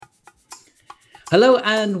Hello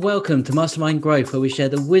and welcome to Mastermind Growth, where we share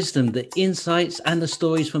the wisdom, the insights, and the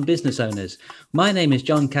stories from business owners. My name is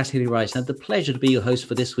John Cassidy Rice, and I have the pleasure to be your host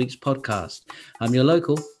for this week's podcast. I'm your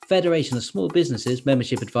local Federation of Small Businesses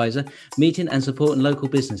membership advisor, meeting and supporting local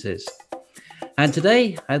businesses. And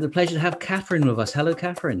today, I have the pleasure to have Catherine with us. Hello,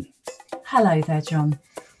 Catherine. Hello there, John.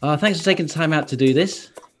 Thanks for taking the time out to do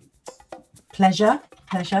this. Pleasure.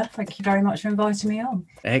 Thank you very much for inviting me on.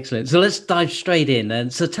 Excellent. So let's dive straight in.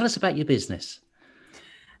 And so tell us about your business.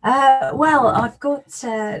 Well, I've got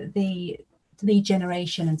the lead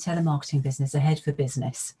generation and telemarketing business, Ahead for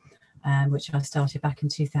Business, which I started back in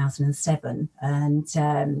 2007,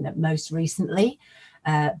 and most recently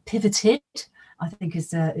pivoted, I think is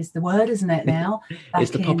the word, isn't it now? It's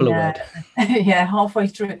the popular word. Yeah, halfway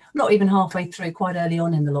through, not even halfway through, quite early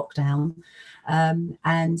on in the lockdown,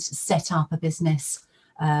 and set up a business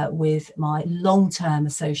with my long-term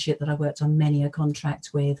associate that I worked on many a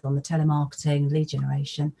contract with on the telemarketing lead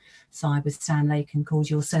generation side with Sam Lakin, called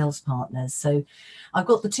Your Sales Partners. So I've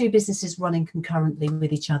got the two businesses running concurrently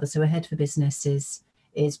with each other. So Ahead for Business is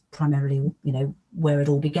primarily, where it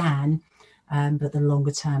all began, but the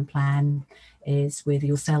longer term plan is with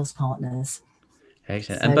Your Sales Partners.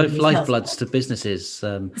 Excellent. So and both lifebloods to businesses.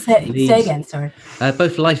 Say again, sorry.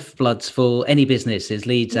 Both lifebloods for any business is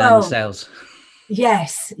leads and sales.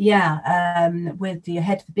 Yes, yeah. With the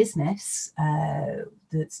Ahead for Business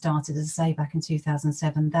that started, as I say, back in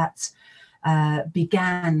 2007, that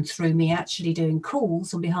began through me actually doing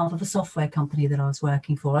calls on behalf of a software company that I was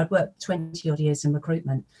working for. I'd worked 20 odd years in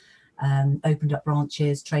recruitment, opened up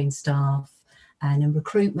branches, trained staff, and in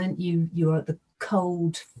recruitment, you're at the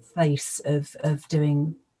cold face of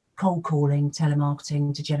doing cold calling,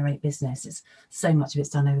 telemarketing to generate business. It's so much of it's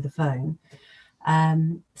done over the phone.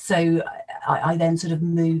 So I then sort of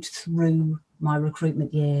moved through my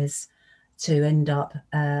recruitment years to end up,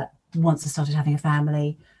 once I started having a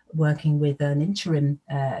family, working with an interim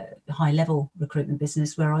high-level recruitment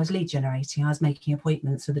business where I was lead generating. I was making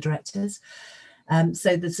appointments with the directors.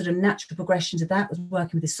 So the sort of natural progression to that was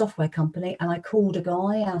working with this software company, and I called a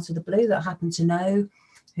guy out of the blue that I happened to know,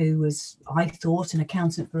 who was, I thought, an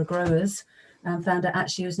accountant for a growers, and found out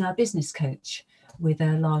actually he was now a business coach with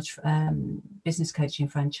a large business coaching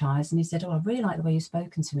franchise. And he said, I really like the way you've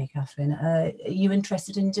spoken to me, Catherine. Are you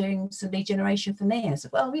interested in doing some lead generation for me? I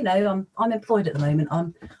said, well, I'm employed at the moment.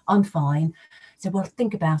 I'm fine. He said, well,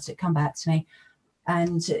 think about it, come back to me.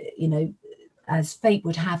 And, as fate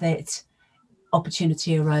would have it,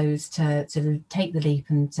 opportunity arose to take the leap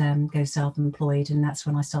and go self-employed. And that's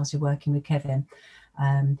when I started working with Kevin,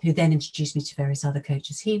 who then introduced me to various other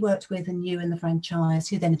coaches he worked with and knew in the franchise,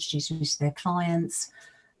 who then introduced me to their clients.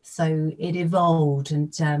 So it evolved,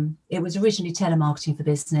 and it was originally telemarketing for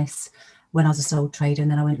business when I was a sole trader, and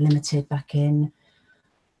then I went limited back in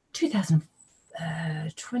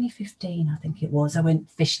 2015, I think it was. I went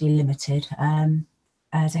officially limited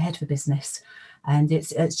as Ahead for Business. And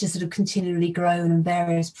it's just sort of continually grown, and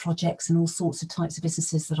various projects and all sorts of types of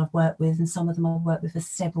businesses that I've worked with, and some of them I've worked with for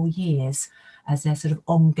several years as their sort of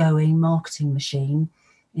ongoing marketing machine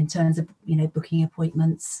in terms of, booking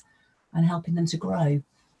appointments and helping them to grow.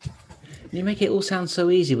 You make it all sound so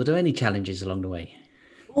easy. Were there any challenges along the way?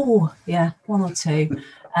 Oh, yeah, one or two.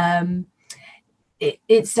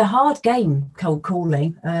 It's a hard game, cold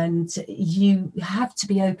calling, and you have to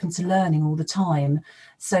be open to learning all the time.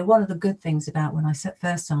 So one of the good things about when I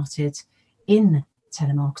first started in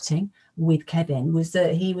telemarketing with Kevin was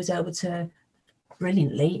that he was able to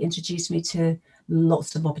brilliantly introduce me to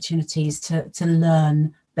lots of opportunities to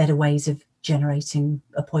learn better ways of generating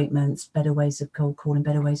appointments, better ways of cold calling,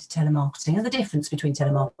 better ways of telemarketing, and the difference between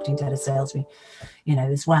telemarketing and telesales,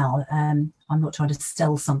 as well. I'm not trying to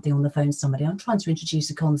sell something on the phone to somebody. I'm trying to introduce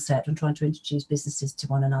a concept. I'm trying to introduce businesses to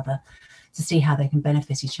one another to see how they can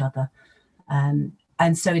benefit each other.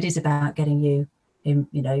 And so it is about getting you in,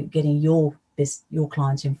 getting your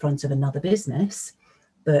client in front of another business,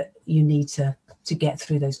 but you need to get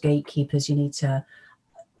through those gatekeepers. You need to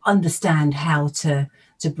understand how to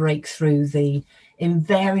break through the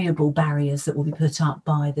invariable barriers that will be put up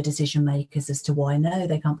by the decision makers as to why no,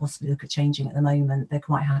 they can't possibly look at changing at the moment. They're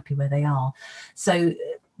quite happy where they are. So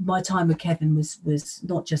my time with Kevin was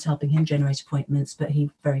not just helping him generate appointments, but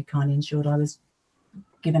he very kindly ensured I was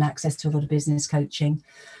given access to a lot of business coaching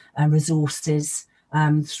and resources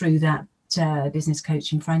through that business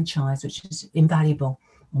coaching franchise, which is invaluable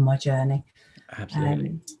on my journey.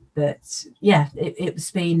 Absolutely. But yeah,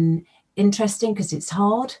 it's been interesting because it's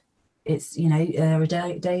hard. It's, there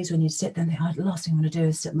are days when you sit there and think, the last thing I want to do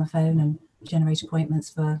is sit on my phone and generate appointments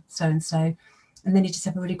for so-and-so. And then you just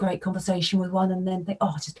have a really great conversation with one and then think,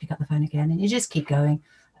 I'll just pick up the phone again. And you just keep going.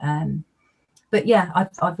 but yeah,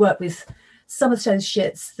 I've worked with some of those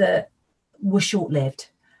shits that were short-lived,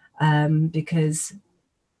 because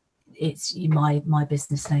it's my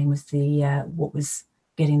business name was the what was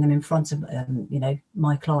getting them in front of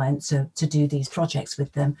my clients to do these projects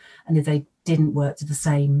with them, and if they didn't work to the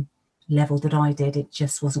same level that I did, it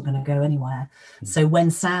just wasn't going to go anywhere. So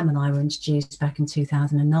when Sam and I were introduced back in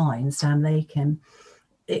 2009, Sam Lakin,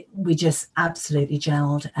 we just absolutely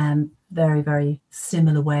gelled, and very, very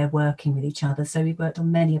similar way of working with each other. So we've worked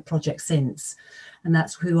on many a project since, and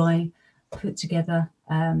that's who I put together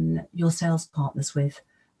Your Sales Partners with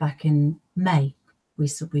back in May.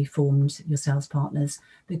 We formed Your Sales Partners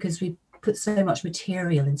because we put so much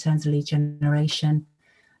material in terms of lead generation,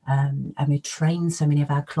 and we trained so many of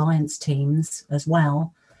our clients' teams as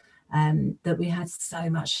well, that we had so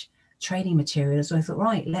much training material. So I thought,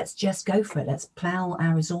 right, let's just go for it. Let's plow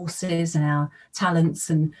our resources and our talents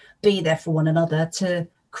and be there for one another to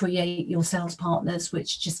create Your Sales Partners,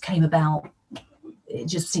 which just came about. It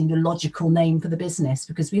just seemed a logical name for the business,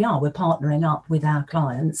 because we're partnering up with our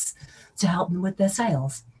clients to help them with their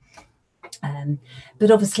sales. But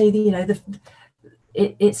obviously,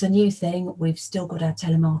 it's a new thing. We've still got our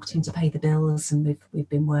telemarketing to pay the bills, and we've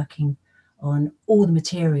been working on all the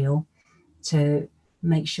material to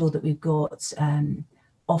make sure that we've got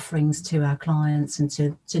offerings to our clients and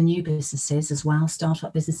to new businesses as well,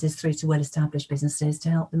 startup businesses through to well-established businesses, to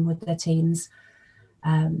help them with their teams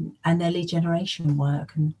and their lead generation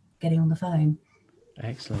work and getting on the phone.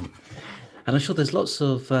 Excellent. And I'm sure there's lots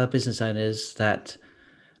of business owners that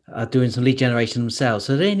are doing some lead generation themselves.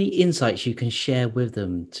 So are there any insights you can share with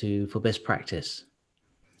them for best practice?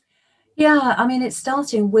 Yeah, I mean, it's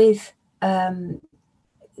starting with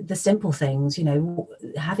the simple things.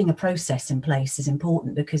 Having a process in place is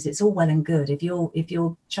important, because it's all well and good if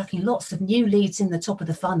you're chucking lots of new leads in the top of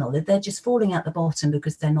the funnel, if they're just falling out the bottom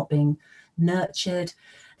because they're not being nurtured,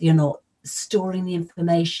 you're not storing the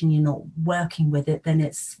information, you're not working with it, then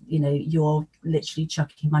it's you're literally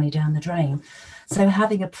chucking money down the drain. So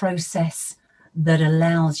having a process that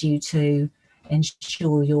allows you to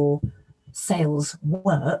ensure your sales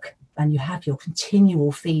work, and you have your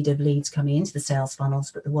continual feed of leads coming into the sales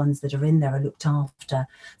funnels, but the ones that are in there are looked after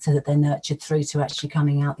so that they're nurtured through to actually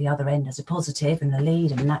coming out the other end as a positive and a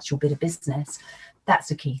lead and an actual bit of business. That's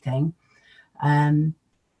a key thing. And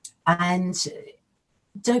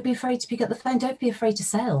don't be afraid to pick up the phone. Don't be afraid to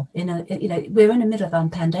sell. We're in the middle of a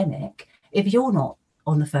pandemic. If you're not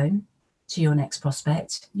on the phone to your next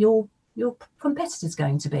prospect, your competitor's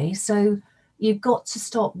going to be. So you've got to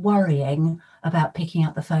stop worrying about picking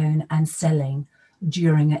up the phone and selling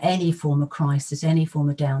during any form of crisis, any form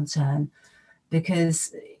of downturn,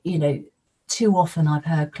 because, too often I've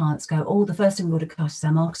heard clients go, oh, the first thing we've got to cut is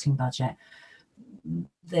our marketing budget.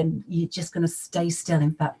 Then you're just going to stay still.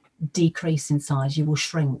 In fact, decrease in size. You will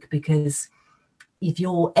shrink, because if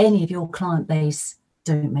any of your client base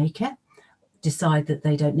don't make it, decide that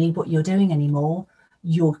they don't need what you're doing anymore,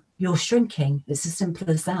 you're shrinking. It's as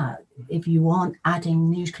simple as that. If you aren't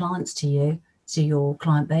adding new clients to your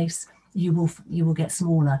client base, you will get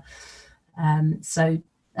smaller. So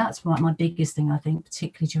that's my biggest thing, I think,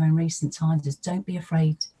 particularly during recent times, is don't be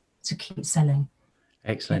afraid to keep selling.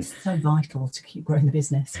 Excellent. It's so vital to keep growing the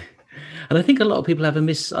business. And I think a lot of people have a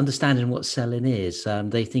misunderstanding what selling is.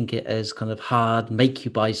 They think it as kind of hard, make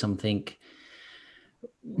you buy something.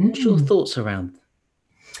 What's your thoughts around?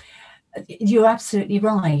 You're absolutely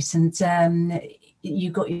right. And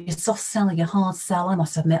you've got your soft sell, your hard sell. I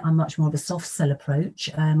must admit, I'm much more of a soft sell approach.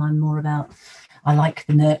 I'm more about, I like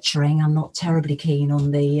the nurturing. I'm not terribly keen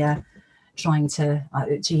on the trying to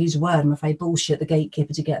use a word, I'm afraid, bullshit the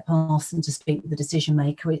gatekeeper to get past and to speak with the decision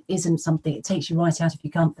maker. It isn't something, it takes you right out of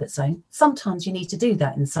your comfort zone. Sometimes you need to do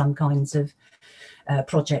that in some kinds of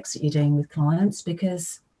projects that you're doing with clients,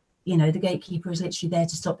 because the gatekeeper is literally there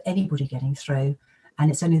to stop anybody getting through, and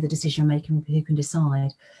it's only the decision maker who can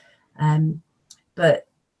decide. But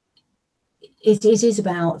it is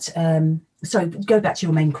about so go back to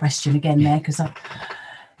your main question again there, because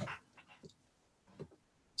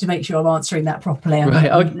to make sure I'm answering that properly.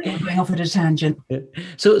 I'm going off at a tangent.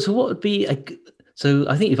 So what would be so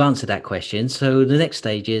I think you've answered that question. So the next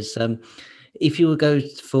stage is if you would go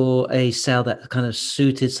for a sale that kind of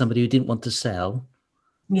suited somebody who didn't want to sell,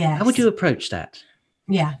 how would you approach that?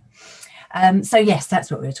 Yeah. So yes, that's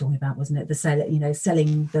what we were talking about, wasn't it? The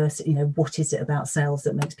selling versus, what is it about sales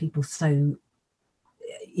that makes people so,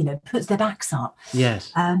 puts their backs up?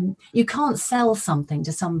 Yes. You can't sell something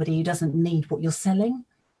to somebody who doesn't need what you're selling.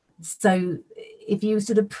 So if you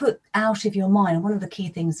sort of put out of your mind, one of the key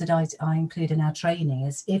things that I include in our training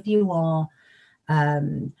is, if you are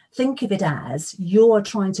Think of it as you're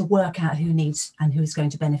trying to work out who needs and who's going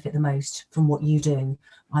to benefit the most from what you do,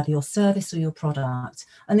 either your service or your product.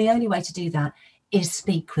 And the only way to do that is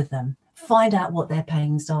speak with them, find out what their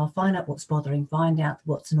pains are, find out what's bothering, find out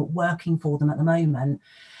what's not working for them at the moment,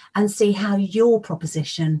 and see how your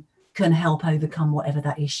proposition can help overcome whatever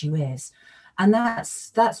that issue is. And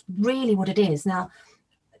that's really what it is. Now,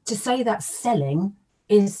 to say that selling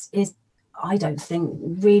is I don't think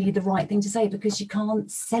really the right thing to say, because you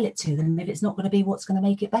can't sell it to them if it's not going to be what's going to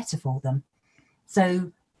make it better for them.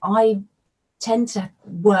 So I tend to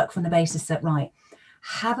work from the basis that, right,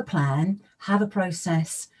 have a plan, have a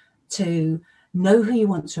process to know who you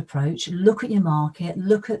want to approach, look at your market,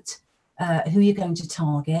 look at who you're going to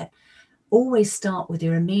target. Always start with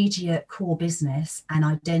your immediate core business and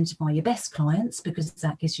identify your best clients, because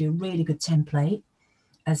that gives you a really good template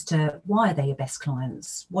as to why are they your best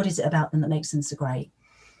clients? What is it about them that makes them so great?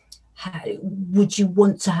 Would you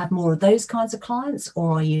want to have more of those kinds of clients,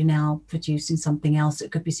 or are you now producing something else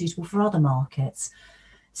that could be suitable for other markets?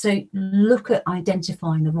 So look at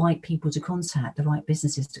identifying the right people to contact, the right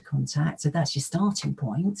businesses to contact. So that's your starting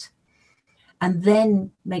point. And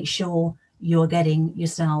then make sure you're getting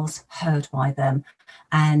yourselves heard by them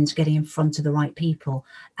and getting in front of the right people.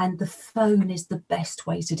 And the phone is the best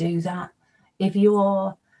way to do that. If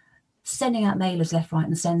you're sending out mailers left, right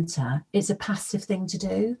and centre, it's a passive thing to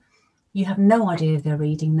do. You have no idea if they're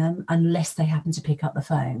reading them unless they happen to pick up the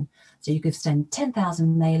phone. So you could send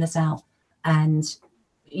 10,000 mailers out and,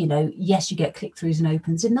 you know, yes, you get click-throughs and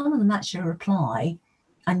opens. If none of them actually reply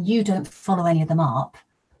and you don't follow any of them up,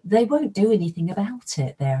 they won't do anything about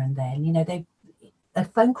it there and then. You know, a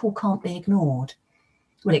phone call can't be ignored.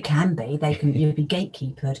 Well, it can be. You'll be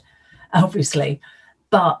gatekeepered, obviously.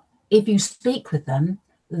 But if you speak with them,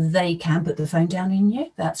 they can put the phone down in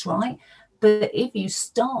you. That's right. But if you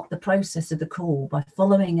start the process of the call by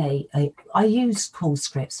following I use call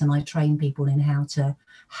scripts, and I train people in how to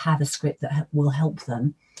have a script that will help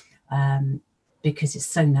them, because it's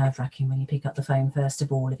so nerve-wracking when you pick up the phone. First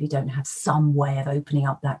of all, if you don't have some way of opening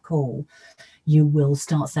up that call, you will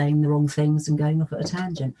start saying the wrong things and going off at a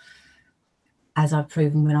tangent, as I've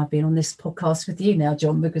proven when I've been on this podcast with you now,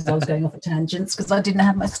 John, because I was going off at tangents because I didn't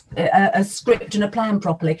have a script and a plan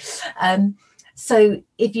properly. So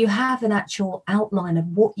if you have an actual outline of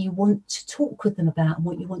what you want to talk with them about,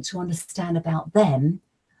 what you want to understand about them,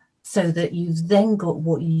 so that you've then got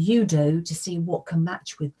what you do to see what can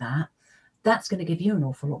match with that, that's going to give you an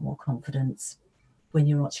awful lot more confidence when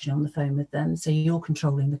you're actually on the phone with them. So you're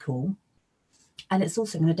controlling the call. And it's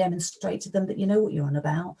also going to demonstrate to them that you know what you're on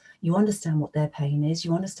about, you understand what their pain is,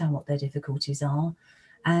 you understand what their difficulties are,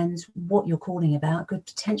 and what you're calling about could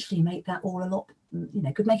potentially make that all a lot, you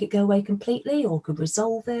know, could make it go away completely, or could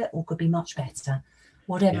resolve it, or could be much better,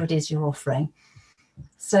 whatever it is you're offering.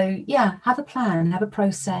 So yeah, have a plan, have a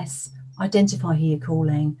process, identify who you're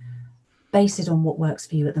calling, base it on what works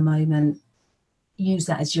for you at the moment, use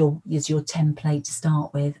that as your template to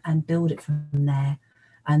start with, and build it from there.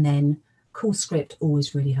 And then call script,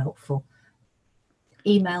 always really helpful.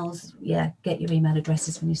 Emails, yeah, get your email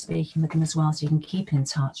addresses when you're speaking with them as well, so you can keep in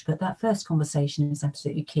touch. But that first conversation is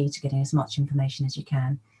absolutely key to getting as much information as you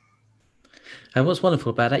can. And what's wonderful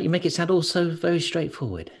about that, you make it sound also very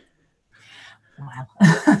straightforward.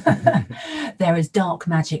 Wow. There is dark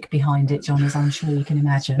magic behind it, John, as I'm sure you can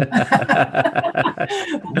imagine.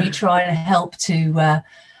 We try and help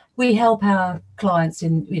we help our clients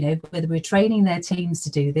in, you know, whether we're training their teams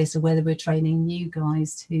to do this or whether we're training new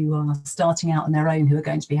guys who are starting out on their own, who are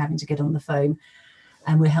going to be having to get on the phone,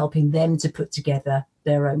 and we're helping them to put together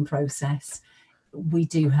their own process. We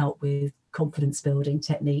do help with confidence building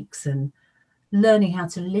techniques, and learning how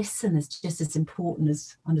to listen is just as important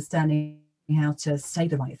as understanding how to say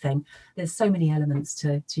the right thing. There's so many elements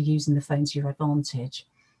to using the phone to your advantage.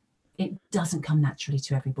 It doesn't come naturally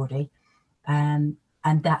to everybody.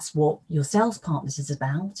 And that's what your sales partners is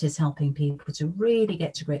about, is helping people to really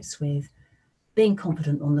get to grips with being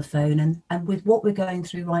confident on the phone. And with what we're going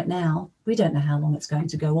through right now, we don't know how long it's going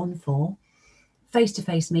to go on for.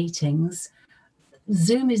 Face-to-face meetings,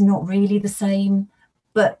 Zoom is not really the same,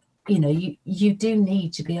 but you know, you do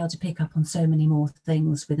need to be able to pick up on so many more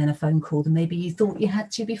things within a phone call than maybe you thought you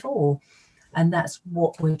had to before. And that's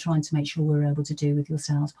what we're trying to make sure we're able to do with your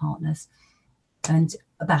sales partners. And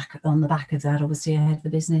on the back of that, obviously, Ahead of the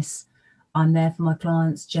Business, I'm there for my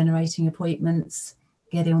clients, generating appointments,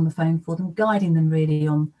 getting on the phone for them, guiding them really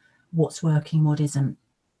on what's working, what isn't.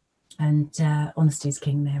 And honesty is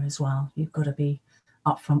king there as well. You've got to be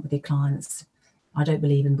upfront with your clients. I don't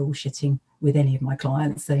believe in bullshitting with any of my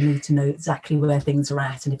clients. They need to know exactly where things are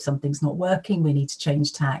at. And if something's not working, we need to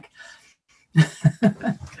change tack.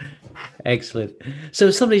 Excellent. So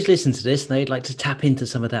if somebody's listened to this and they'd like to tap into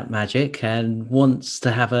some of that magic and wants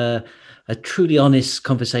to have a truly honest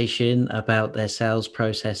conversation about their sales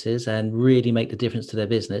processes and really make the difference to their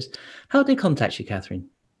business, how do they contact you, Catherine?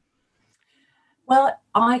 Well,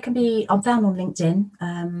 I'm found on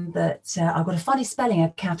LinkedIn, but I've got a funny spelling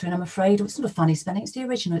of Catherine, I'm afraid. It's not a funny spelling, it's the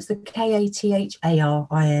original. It's the Katharine,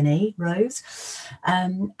 Rose.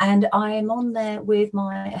 And I'm on there with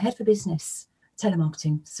my Ahead for Business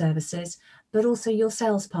telemarketing services, but also your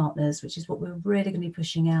sales partners, which is what we're really going to be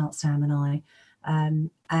pushing out, Sam and I.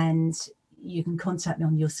 And you can contact me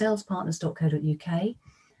on yoursalespartners.co.uk.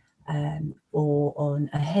 Or on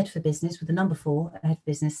Ahead for Business with the number 4, Ahead for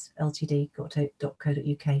Business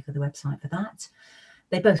Ltd.co.uk for the website for that.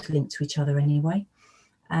 They both link to each other anyway.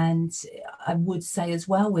 And I would say as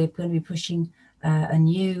well, we're going to be pushing a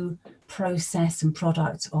new process and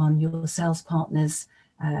product on your sales partners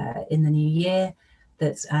in the new year.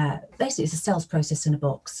 That's basically it's a sales process in a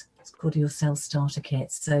box. It's called your Sales Starter Kit.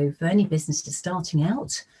 So for any businesses starting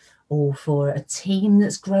out, or for a team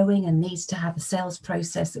that's growing and needs to have a sales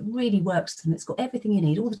process that really works for them. It's got everything you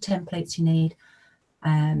need, all the templates you need,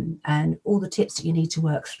 and all the tips that you need to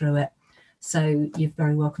work through it. So you're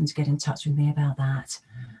very welcome to get in touch with me about that.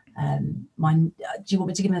 Do you want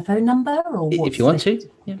me to give me a phone number? Or if you want to,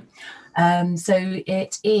 yeah. So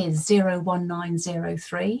it is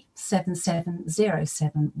 01903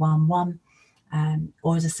 770711.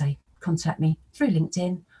 Or as I say, contact me through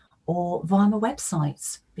LinkedIn or via my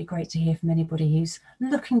websites. Be great to hear from anybody who's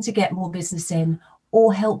looking to get more business in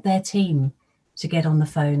or help their team to get on the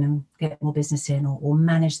phone and get more business in, or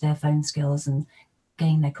manage their phone skills and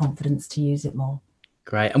gain their confidence to use it more.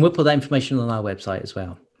 Great. And we'll put that information on our website as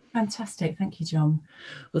well. Fantastic. Thank you, John.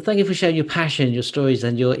 Well, thank you for sharing your passion, your stories,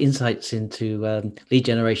 and your insights into lead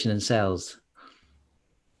generation and sales.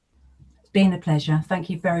 It's been a pleasure. Thank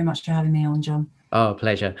you very much for having me on, John. Oh,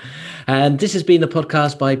 pleasure. And this has been a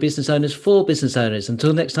podcast by business owners for business owners.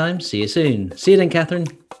 Until next time, see you soon. See you then, Catherine.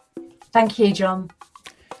 Thank you, John.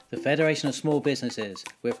 The Federation of Small Businesses,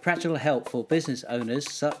 with practical help for business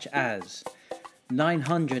owners such as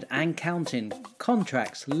 900 and counting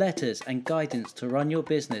contracts, letters, and guidance to run your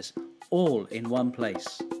business all in one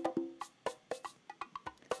place.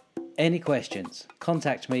 Any questions?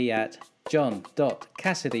 Contact me at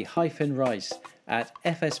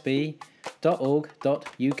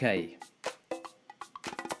john.cassidy-rice@fsb.org.uk.